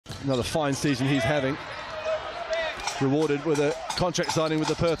Another fine season he's having. Rewarded with a contract signing with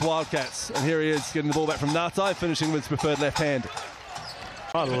the Perth Wildcats. And here he is getting the ball back from Ngatai, finishing with his preferred left hand.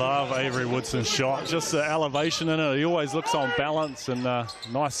 I love Avery Woodson's shot, just the elevation in it. He always looks on balance, and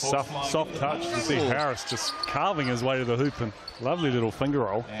nice soft touch to see Harris just carving his way to the hoop, and lovely little finger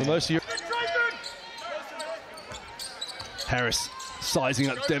roll. For most of you, Harris sizing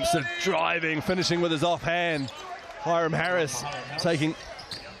up Dempster, driving, finishing with his offhand. Hyrum Harris taking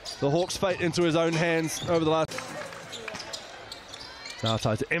the Hawks' fate into his own hands over the last.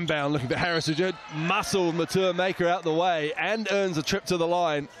 Ngatai to inbound, looking for Harris, who did muscle mature maker out the way and earns a trip to the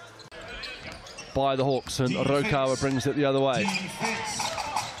line by the Hawks, and Rokawa brings it the other way.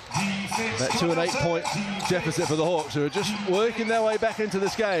 That 2 and 8 point deficit for the Hawks, who are just working their way back into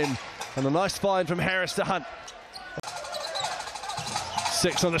this game, and a nice find from Harris to Hunt.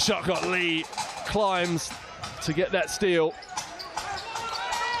 6 on the shot clock. Lee climbs to get that steal.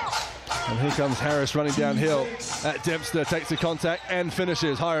 And here comes Harris running downhill at Dempster, takes the contact and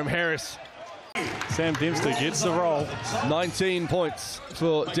finishes. Hyrum Harris. Sam Dempster gets the roll. 19 points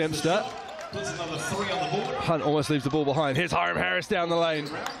for Dempster. Hunt almost leaves the ball behind. Here's Hyrum Harris down the lane.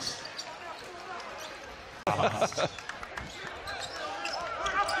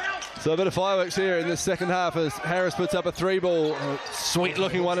 So a bit of fireworks here in this second half as Harris puts up a 3-ball. A sweet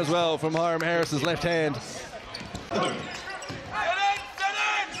looking one as well from Hyrum Harris's left hand.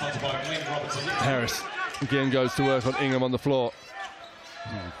 Harris again goes to work on Ingham on the floor.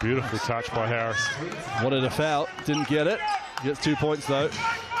 Beautiful touch by Harris. Wanted a foul, didn't get it. Gets 2 points though.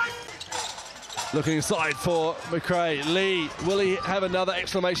 Looking inside for McRae. Lee, will he have another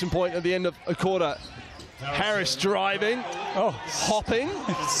exclamation point at the end of a quarter? Harris driving, hopping,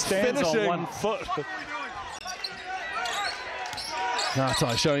 stands finishing. on 1 foot.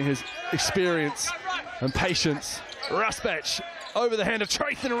 Ngatai showing his experience and patience. Rusbach over the hand of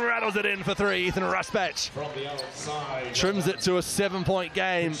Traith and rattles it in for 3. Ethan Rusbach trims it to a 7-point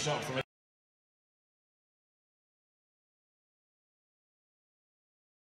game.